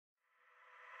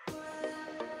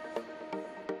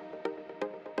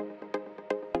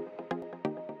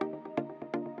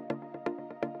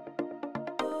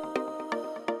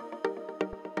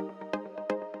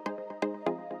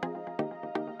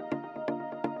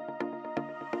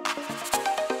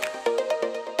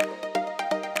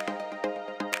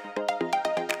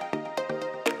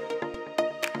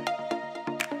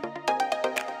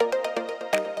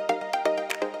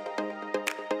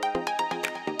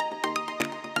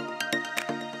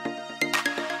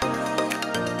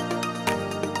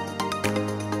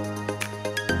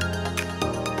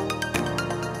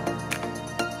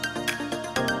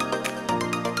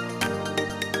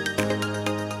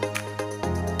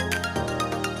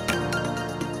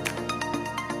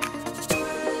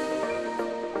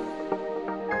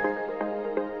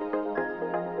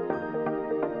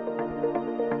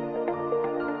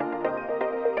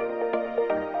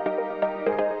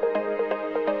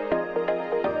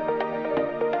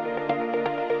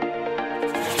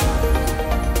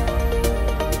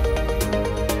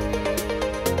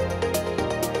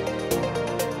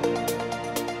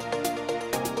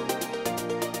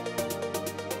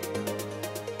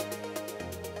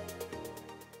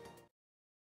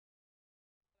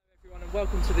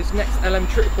Welcome to this next LM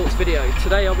Trip Reports video.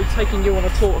 Today I'll be taking you on a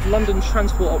tour of London's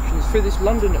transport options through this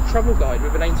London travel guide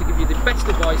with an aim to give you the best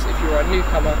advice if you're a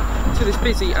newcomer to this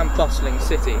busy and bustling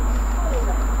city.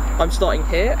 I'm starting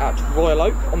here at Royal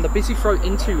Oak on the busy throat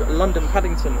into London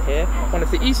Paddington here. One of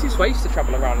the easiest ways to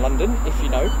travel around London, if you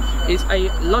know, is a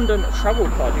London travel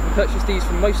card. You can purchase these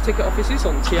from most ticket offices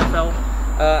on TfL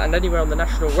and anywhere on the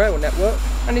National Rail network,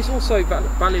 and it's also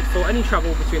valid for any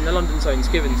travel between the London zones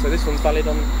given. So this one's valid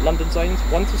on London zones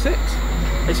 1 to 6.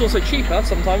 It's also cheaper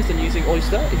sometimes than using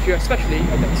Oyster. If you're especially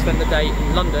going to spend the day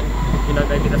in London, you know,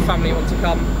 maybe the family want to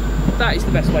come, that is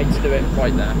the best way to do it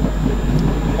right there.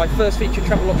 My first featured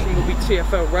travel option will be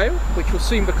TfL Rail, which will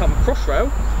soon become Crossrail.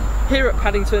 Here at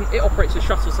Paddington, it operates with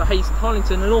shuttles to Hayes and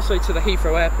Harlington and also to the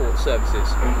Heathrow Airport services.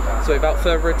 So without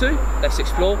further ado, let's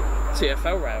explore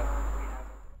TfL Rail.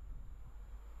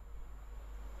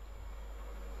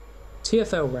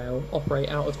 TfL Rail operate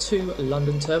out of 2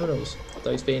 London terminals,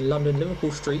 those being London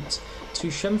Liverpool Street to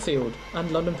Shenfield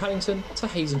and London Paddington to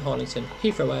Hayes and Harlington,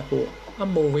 Heathrow Airport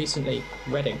and more recently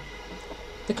Reading.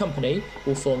 The company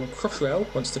will form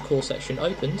Crossrail once the core section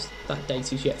opens, that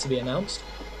date is yet to be announced,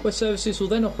 where services will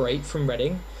then operate from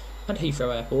Reading and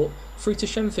Heathrow Airport through to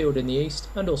Shenfield in the east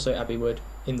and also Abbey Wood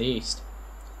in the east.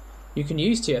 You can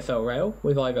use TfL Rail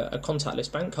with either a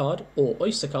contactless bank card or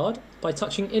Oyster card by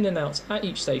touching in and out at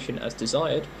each station as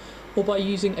desired, or by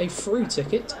using a through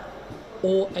ticket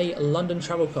or a London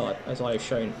travel card as I have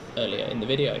shown earlier in the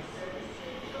video.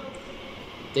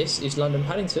 This is London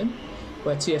Paddington,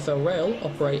 where TfL Rail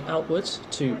operate outwards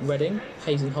to Reading,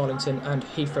 Hayes and Harlington and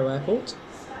Heathrow Airport.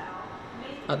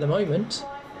 At the moment,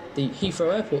 the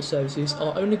Heathrow Airport services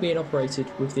are only being operated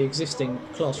with the existing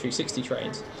Class 360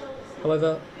 trains.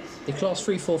 However, the Class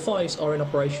 345s are in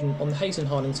operation on the Hayes and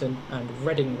Harlington and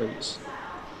Reading routes.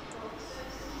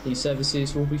 These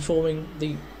services will be forming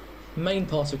the main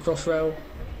part of Crossrail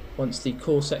once the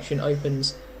core section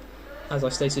opens. As I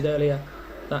stated earlier,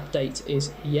 that date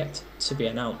is yet to be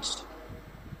announced.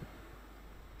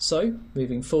 So,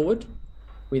 moving forward,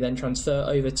 we then transfer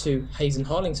over to Hayes and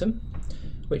Harlington,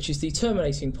 which is the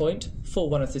terminating point for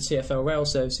one of the TfL Rail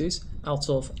services out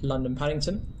of London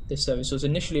Paddington. This service was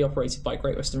initially operated by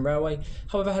Great Western Railway,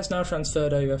 however has now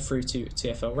transferred over through to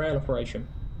TfL Rail operation.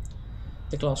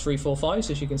 The Class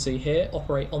 345s, as you can see here,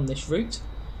 operate on this route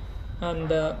and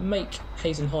make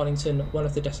Hayes and Harlington one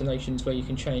of the destinations where you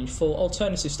can change for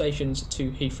alternative stations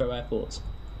to Heathrow Airport.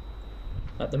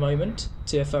 At the moment,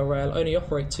 TfL Rail only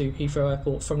operate to Heathrow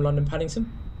Airport from London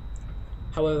Paddington.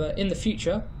 However, in the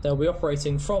future, they'll be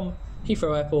operating from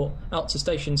Heathrow Airport out to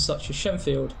stations such as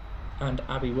Shenfield and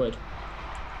Abbey Wood.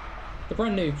 The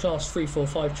brand new Class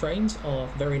 345 trains are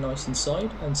very nice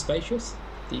inside and spacious.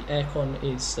 The aircon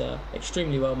is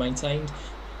extremely well maintained,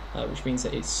 which means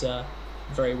that it's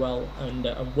very well and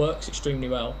works extremely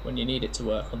well when you need it to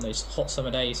work on those hot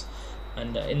summer days.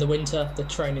 And in the winter, the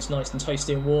train is nice and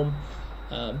toasty and warm,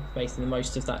 making the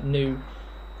most of that new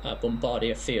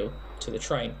Bombardier feel to the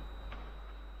train.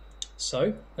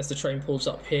 So, as the train pulls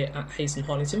up here at Hayes and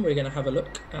Harlington, we're going to have a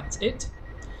look at it.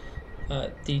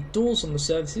 The doors on the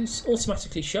services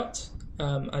automatically shut,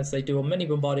 as they do on many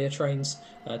Bombardier trains,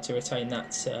 to retain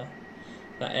that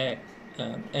air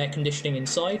conditioning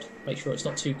inside, make sure it's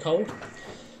not too cold.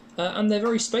 And they're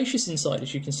very spacious inside,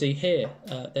 as you can see here.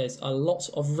 There's a lot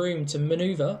of room to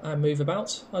manoeuvre and move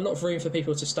about, a lot of room for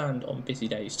people to stand on busy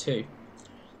days too.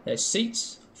 There's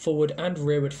seats, forward and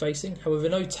rearward facing, however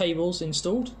no tables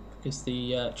installed, because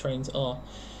the trains are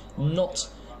not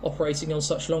operating on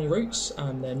such long routes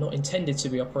and they're not intended to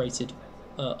be operated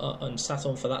and sat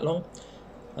on for that long.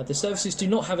 The services do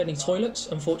not have any toilets,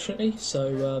 unfortunately,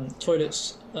 so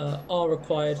toilets are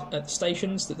required at the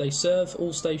stations that they serve.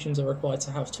 All stations are required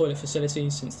to have toilet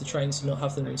facilities since the trains do not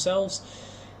have them themselves.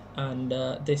 And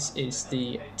this is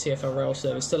the TfL Rail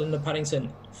service still in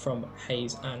Paddington from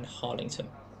Hayes and Harlington.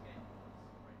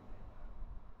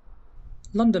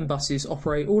 London buses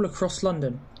operate all across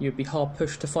London. You'd be hard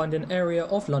pushed to find an area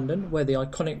of London where the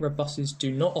iconic red buses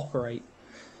do not operate.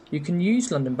 You can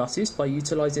use London buses by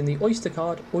utilising the Oyster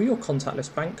card or your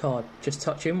contactless bank card. Just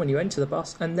touch in when you enter the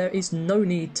bus and there is no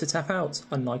need to tap out,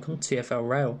 unlike on TfL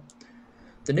Rail.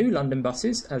 The new London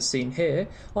buses, as seen here,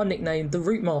 are nicknamed the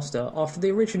Route Master after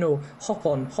the original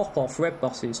hop-on, hop-off red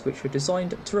buses which were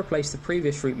designed to replace the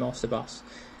previous Route Master bus,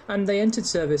 and they entered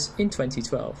service in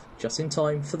 2012, just in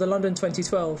time for the London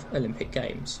 2012 Olympic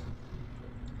Games.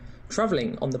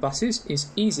 Travelling on the buses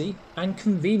is easy and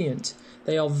convenient.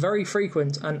 They are very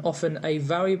frequent and often a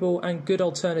valuable and good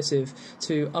alternative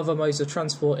to other modes of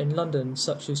transport in London,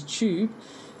 such as tube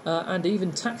and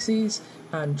even taxis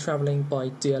and travelling by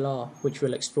DLR, which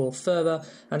we'll explore further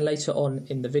and later on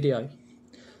in the video.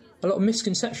 A lot of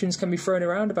misconceptions can be thrown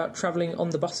around about travelling on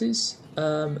the buses.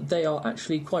 They are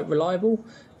actually quite reliable.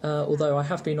 Although I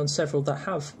have been on several that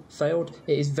have failed,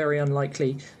 it is very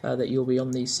unlikely that you'll be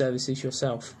on these services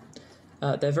yourself.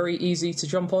 They're very easy to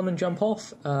jump on and jump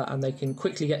off, and they can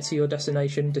quickly get to your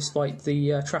destination despite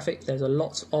the traffic. There's a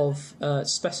lot of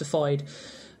specified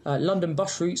London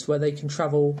bus routes where they can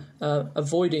travel,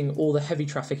 avoiding all the heavy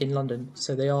traffic in London,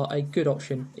 so they are a good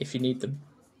option if you need them.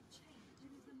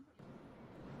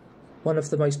 One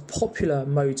of the most popular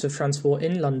modes of transport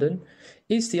in London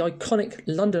is the iconic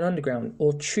London Underground,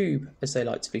 or Tube as they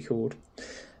like to be called.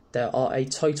 There are a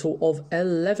total of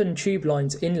 11 tube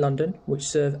lines in London which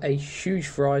serve a huge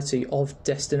variety of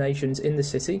destinations in the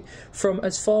city, from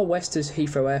as far west as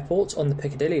Heathrow Airport on the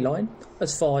Piccadilly line,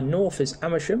 as far north as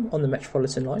Amersham on the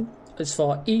Metropolitan line, as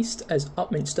far east as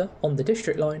Upminster on the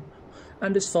District line,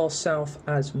 and as far south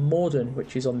as Morden,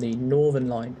 which is on the Northern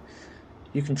line.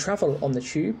 You can travel on the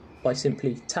tube by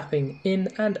simply tapping in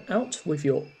and out with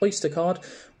your Oyster card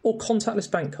or contactless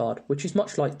bank card, which is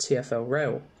much like TfL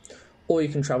Rail. Or you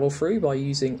can travel through by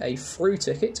using a through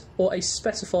ticket or a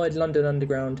specified London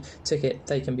Underground ticket.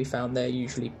 They can be found there,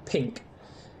 usually pink.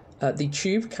 The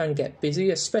tube can get busy,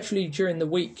 especially during the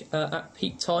week at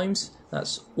peak times.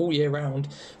 That's all year round,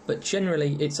 but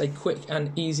generally it's a quick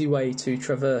and easy way to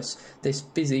traverse this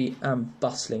busy and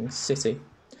bustling city.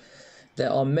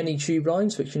 There are many tube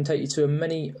lines which can take you to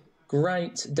many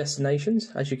great destinations.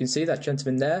 As you can see, that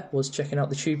gentleman there was checking out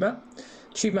the tube map.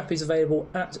 Tube map is available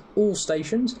at all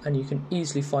stations and you can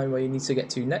easily find where you need to get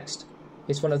to next.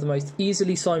 It's one of the most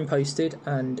easily signposted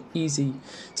and easy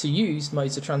to use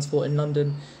modes of transport in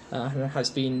London, and it has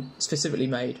been specifically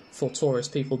made for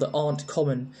tourist people that aren't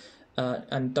common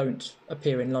and don't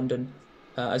appear in London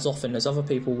as often as other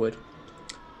people would.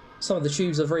 Some of the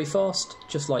tubes are very fast,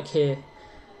 just like here.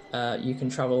 You can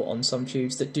travel on some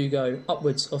tubes that do go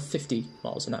upwards of 50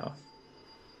 miles an hour.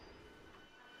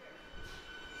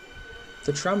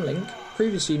 The Tramlink,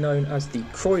 previously known as the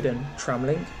Croydon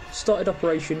Tramlink, started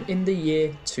operation in the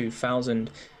year 2000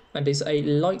 and is a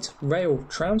light rail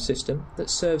tram system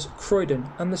that serves Croydon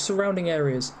and the surrounding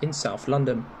areas in South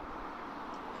London.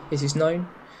 It is known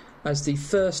as the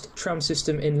first tram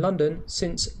system in London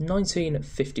since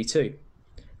 1952.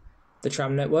 The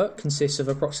tram network consists of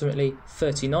approximately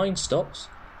 39 stops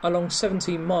along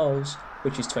 17 miles,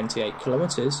 which is 28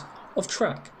 kilometres, of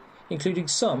track, including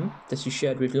some that is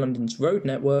shared with London's road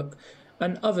network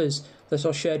and others that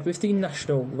are shared with the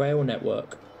National Rail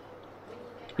network.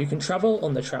 You can travel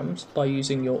on the trams by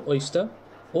using your Oyster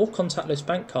or contactless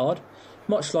bank card,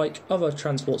 much like other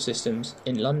transport systems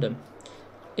in London.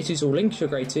 It is all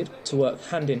integrated to work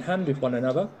hand in hand with one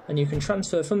another, and you can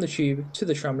transfer from the tube to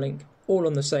the Tramlink all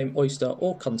on the same Oyster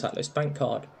or contactless bank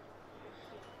card.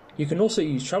 You can also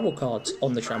use travel cards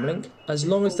on the Tramlink as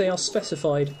long as they are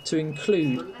specified to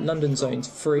include London Zones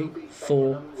 3,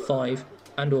 4, 5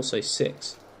 and also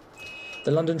 6.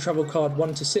 The London Travel Card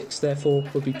 1 to 6 therefore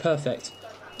would be perfect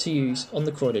to use on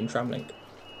the Croydon Tramlink.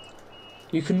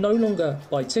 You can no longer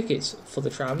buy tickets for the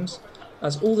trams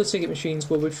as all the ticket machines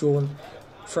were withdrawn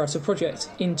throughout a project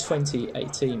in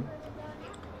 2018.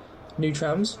 New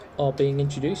trams are being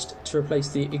introduced to replace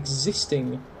the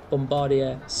existing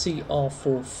Bombardier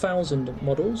CR4000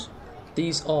 models.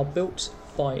 These are built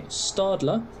by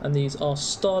Stadler, and these are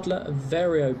Stadler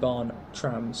Variobahn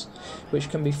trams, which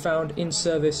can be found in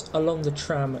service along the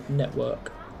tram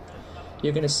network.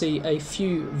 You're going to see a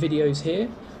few videos here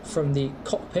from the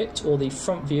cockpit or the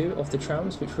front view of the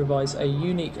trams, which provides a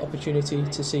unique opportunity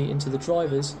to see into the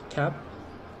driver's cab,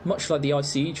 much like the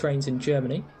ICE trains in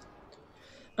Germany.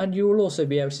 And you will also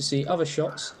be able to see other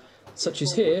shots, such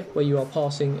as here, where you are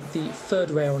passing the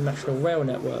Third Rail National Rail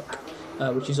network,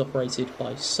 which is operated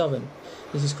by Southern.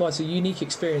 This is quite a unique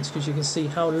experience because you can see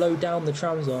how low down the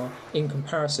trams are in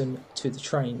comparison to the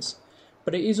trains.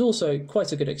 But it is also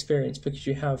quite a good experience because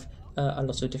you have a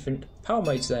lot of different power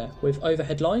modes there, with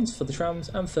overhead lines for the trams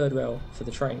and Third Rail for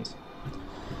the trains.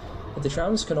 The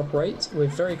trams can operate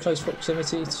with very close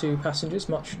proximity to passengers,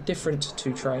 much different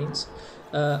to trains,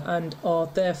 and are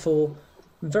therefore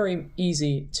very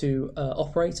easy to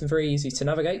operate and very easy to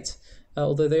navigate,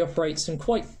 although they operate some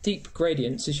quite deep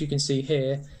gradients, as you can see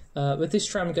here. With this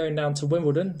tram going down to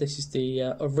Wimbledon, this is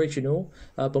the original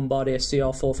Bombardier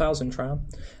CR4000 tram.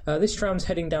 This tram's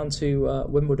heading down to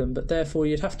Wimbledon, but therefore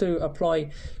you'd have to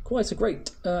apply quite a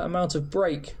great amount of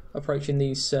brake approaching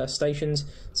these stations,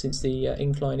 since the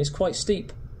incline is quite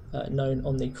steep, known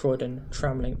on the Croydon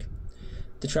Tramlink.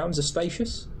 The trams are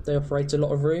spacious, they operate a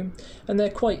lot of room, and they're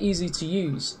quite easy to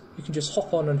use. You can just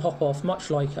hop on and hop off, much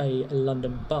like a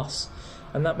London bus,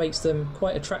 and that makes them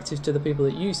quite attractive to the people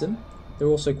that use them. They're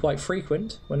also quite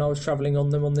frequent. When I was travelling on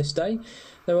them on this day,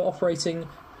 they were operating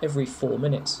every 4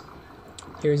 minutes.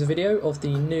 Here is a video of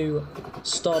the new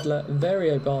Stadler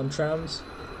Variobahn trams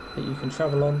that you can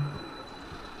travel on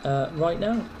right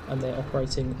now, and they're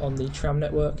operating on the tram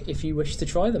network if you wish to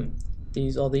try them.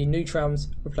 These are the new trams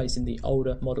replacing the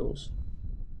older models.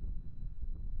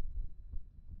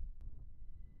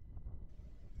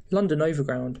 London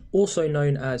Overground, also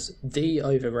known as the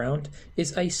Overground,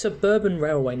 is a suburban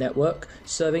railway network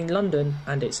serving London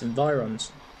and its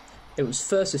environs. It was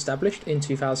first established in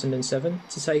 2007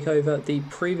 to take over the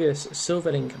previous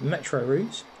Silverlink metro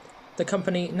routes. The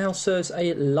company now serves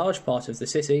a large part of the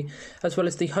city, as well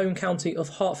as the home county of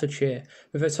Hertfordshire,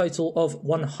 with a total of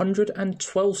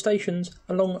 112 stations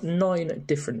along 9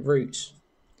 different routes.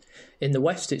 In the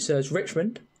west it serves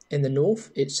Richmond, in the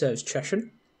north it serves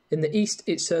Cheshire, in the east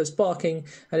it serves Barking,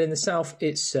 and in the south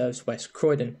it serves West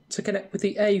Croydon, to connect with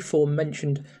the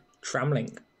aforementioned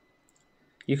Tramlink.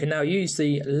 You can now use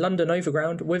the London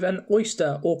Overground with an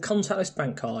Oyster or contactless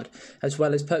bank card, as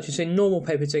well as purchasing normal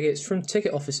paper tickets from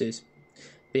ticket offices.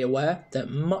 Be aware that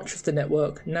much of the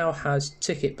network now has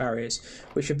ticket barriers,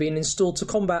 which have been installed to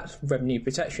combat revenue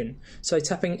protection, so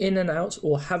tapping in and out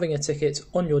or having a ticket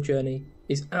on your journey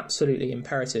is absolutely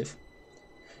imperative.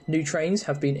 New trains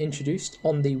have been introduced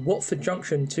on the Watford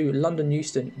Junction to London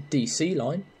Euston DC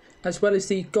line, as well as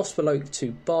the Gospel Oak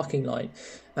to Barking line,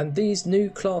 and these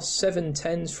new Class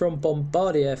 710s from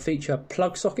Bombardier feature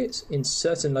plug sockets in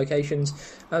certain locations,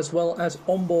 as well as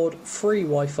onboard free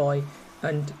Wi-Fi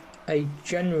and a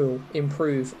general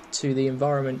improve to the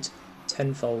environment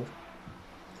tenfold.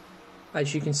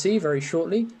 As you can see very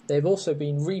shortly, they've also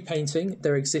been repainting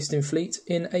their existing fleet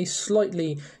in a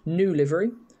slightly new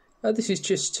livery. This is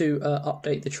just to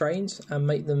update the trains and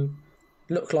make them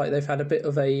look like they've had a bit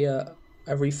of a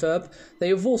refurb. They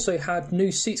have also had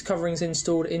new seat coverings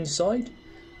installed inside,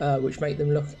 which make them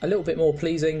look a little bit more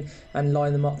pleasing and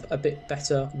line them up a bit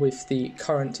better with the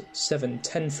current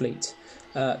 710 fleet.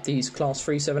 These Class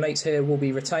 378s here will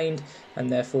be retained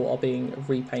and therefore are being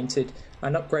repainted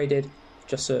and upgraded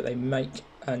just so that they make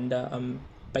and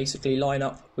basically line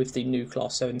up with the new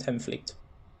Class 710 fleet.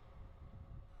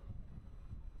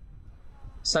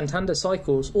 Santander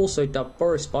Cycles, also dubbed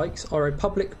Boris Bikes, are a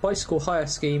public bicycle hire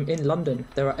scheme in London.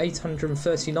 There are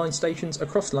 839 stations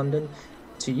across London.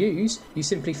 To use, you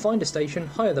simply find a station,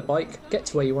 hire the bike, get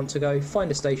to where you want to go,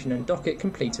 find a station and dock it,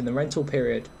 completing the rental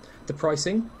period. The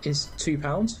pricing is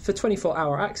 £2 for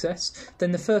 24-hour access,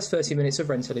 then the first 30 minutes of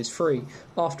rental is free,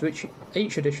 after which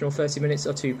each additional 30 minutes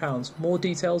are £2. More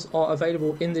details are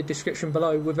available in the description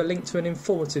below with a link to an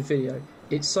informative video.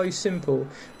 It's so simple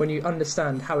when you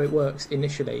understand how it works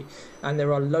initially, and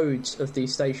there are loads of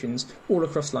these stations all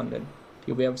across London.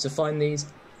 You'll be able to find these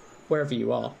wherever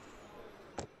you are.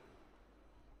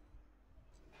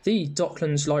 The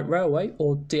Docklands Light Railway,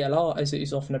 or DLR as it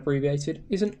is often abbreviated,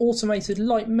 is an automated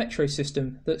light metro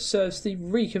system that serves the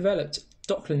redeveloped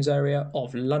Docklands area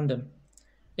of London.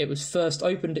 It was first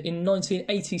opened in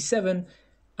 1987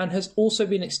 and has also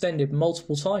been extended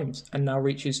multiple times and now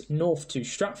reaches north to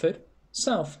Stratford,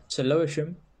 south to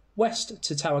Lewisham, west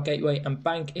to Tower Gateway and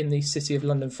Bank in the City of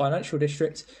London Financial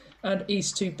District, and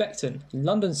east to Beckton,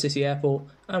 London City Airport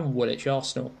and Woolwich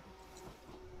Arsenal.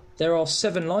 There are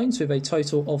 7 lines with a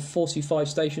total of 45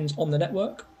 stations on the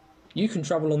network. You can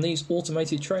travel on these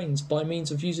automated trains by means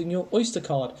of using your Oyster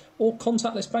card or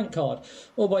contactless bank card,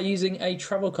 or by using a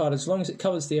travel card as long as it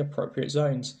covers the appropriate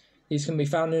zones. These can be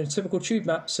found in a typical tube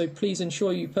map, so please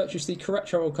ensure you purchase the correct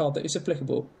travel card that is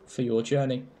applicable for your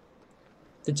journey.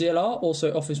 The DLR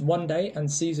also offers one-day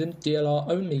and season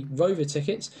DLR-only Rover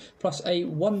tickets, plus a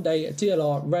one-day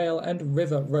DLR Rail and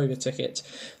River Rover ticket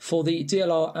for the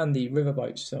DLR and the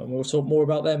riverboats, so we'll talk more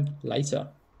about them later.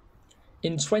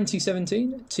 In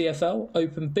 2017, TfL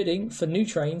opened bidding for new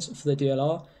trains for the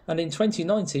DLR, and in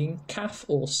 2019, CAF,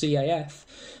 or CAF,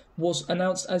 was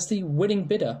announced as the winning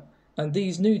bidder, and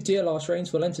these new DLR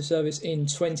trains will enter service in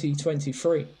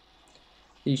 2023.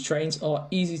 These trains are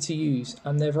easy to use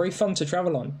and they're very fun to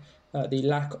travel on. The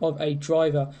lack of a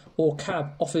driver or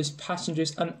cab offers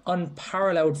passengers an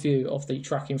unparalleled view of the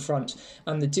track in front,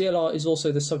 and the DLR is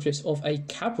also the subject of a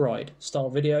cab ride style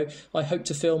video I hope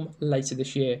to film later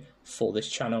this year for this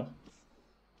channel.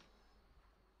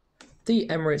 The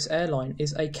Emirates Air Line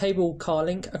is a cable car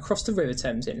link across the River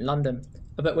Thames in London.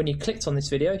 I bet when you clicked on this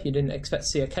video you didn't expect to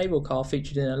see a cable car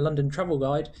featured in a London travel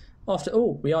guide. After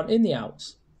all, we aren't in the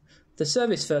Alps. The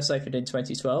service first opened in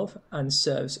 2012 and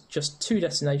serves just 2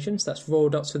 destinations, that's Royal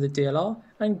Docks for the DLR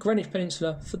and Greenwich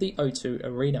Peninsula for the O2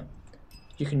 Arena.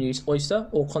 You can use Oyster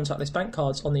or contactless bank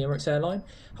cards on the Emirates Air Line.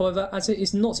 However, as it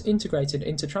is not integrated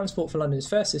into Transport for London's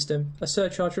fare system, a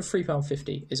surcharge of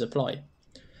 £3.50 is applied.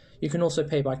 You can also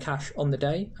pay by cash on the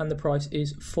day, and the price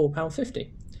is £4.50.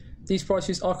 These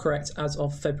prices are correct as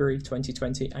of February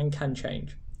 2020 and can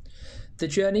change. The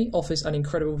journey offers an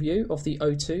incredible view of the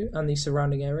O2 and the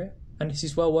surrounding area, and it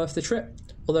is well worth the trip,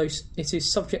 although it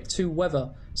is subject to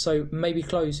weather, so may be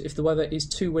closed if the weather is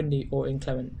too windy or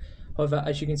inclement. However,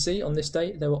 as you can see on this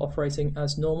day, they were operating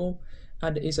as normal,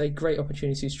 and it is a great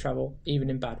opportunity to travel even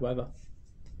in bad weather.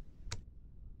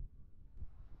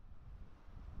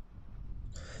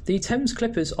 The Thames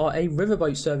Clippers are a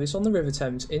riverboat service on the River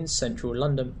Thames in central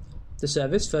London. The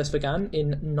service first began in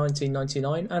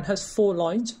 1999 and has 4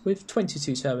 lines with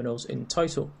 22 terminals in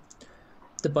total.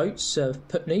 The boats serve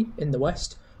Putney in the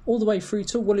west, all the way through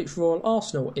to Woolwich Royal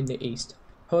Arsenal in the east.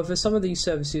 However, some of these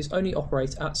services only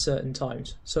operate at certain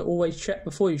times, so always check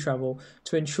before you travel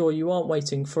to ensure you aren't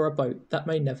waiting for a boat that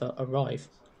may never arrive.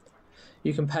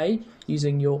 You can pay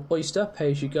using your Oyster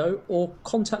pay-as-you-go or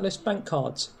contactless bank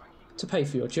cards to pay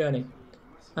for your journey.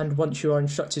 And once you are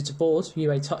instructed to board, you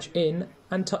may touch in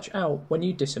and touch out when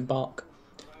you disembark.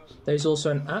 There is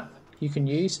also an app you can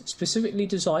use specifically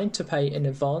designed to pay in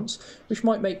advance, which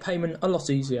might make payment a lot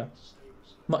easier.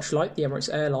 Much like the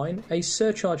Emirates Air Line, a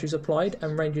surcharge is applied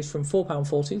and ranges from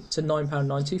 £4.40 to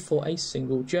 £9.90 for a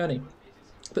single journey.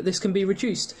 But this can be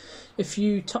reduced if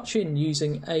you touch in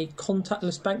using a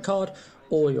contactless bank card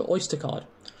or your Oyster card,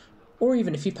 or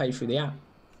even if you pay through the app.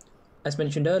 As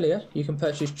mentioned earlier, you can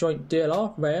purchase joint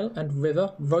TfL Rail and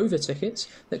River Rover tickets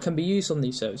that can be used on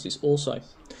these services also.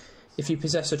 If you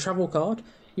possess a travel card,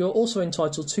 you are also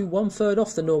entitled to 1/3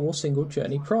 off the normal single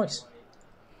journey price.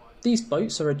 These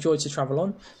boats are a joy to travel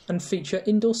on and feature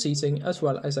indoor seating as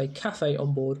well as a cafe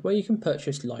on board where you can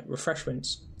purchase light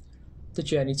refreshments. The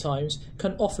journey times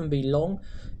can often be long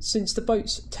since the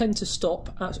boats tend to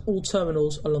stop at all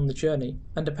terminals along the journey,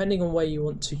 and depending on where you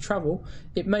want to travel,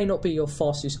 it may not be your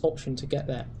fastest option to get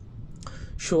there.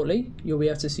 Shortly, you'll be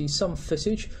able to see some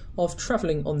footage of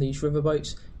travelling on these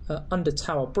riverboats under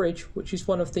Tower Bridge, which is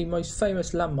one of the most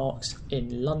famous landmarks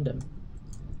in London.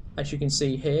 As you can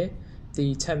see here,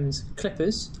 the Thames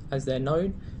Clippers, as they're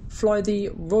known, fly the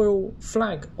royal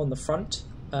flag on the front,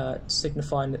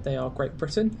 signifying that they are Great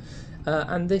Britain,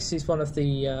 and this is one of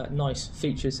the nice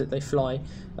features that they fly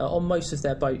on most of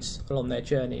their boats along their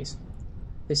journeys.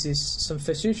 This is some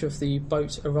footage of the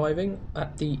boat arriving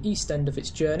at the east end of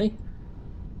its journey,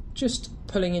 just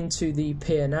pulling into the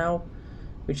pier now,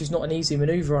 which is not an easy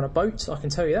manoeuvre on a boat, I can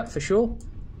tell you that for sure.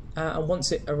 And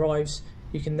once it arrives,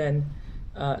 you can then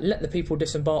let the people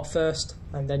disembark first,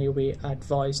 and then you'll be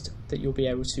advised that you'll be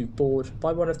able to board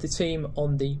by one of the team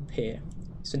on the pier.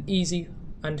 It's an easy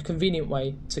and convenient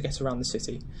way to get around the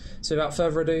city. So without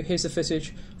further ado, here's the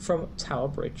footage from Tower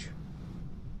Bridge.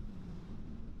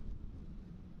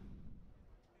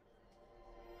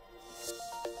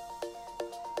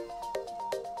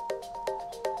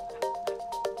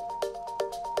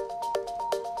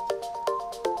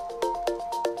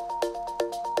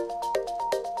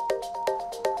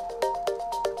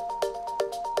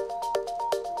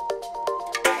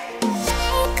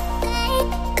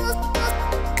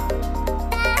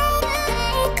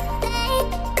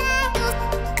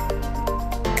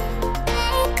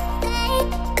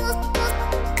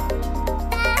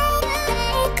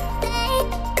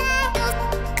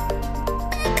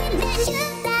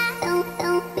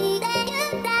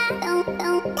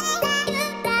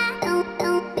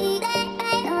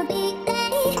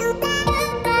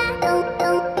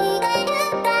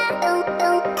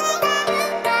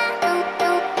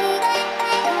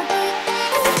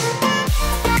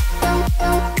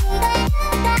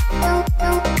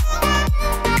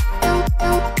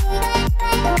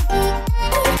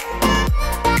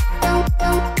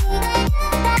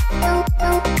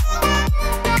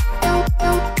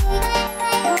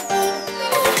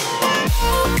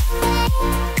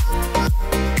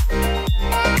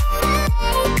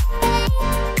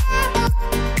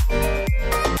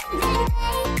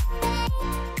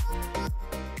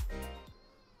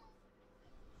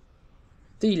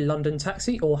 The London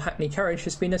taxi or hackney carriage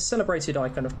has been a celebrated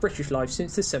icon of British life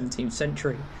since the 17th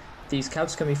century. These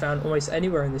cabs can be found almost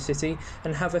anywhere in the city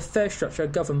and have a fare structure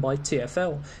governed by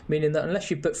TfL, meaning that unless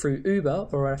you book through Uber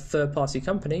or a third-party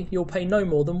company, you'll pay no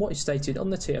more than what is stated on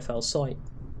the TfL site.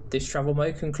 This travel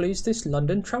mode concludes this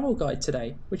London travel guide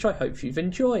today, which I hope you've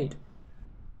enjoyed.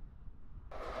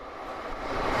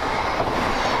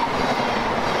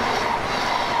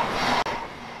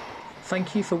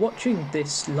 thank you for watching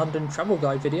this London travel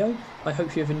guide video. I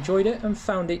hope you have enjoyed it and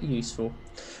found it useful.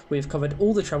 We have covered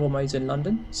all the travel modes in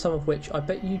London, some of which I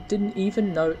bet you didn't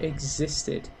even know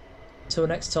existed. Till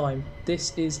next time,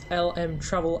 this is LM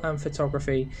Travel and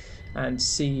Photography, and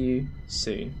see you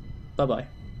soon. Bye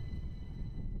bye.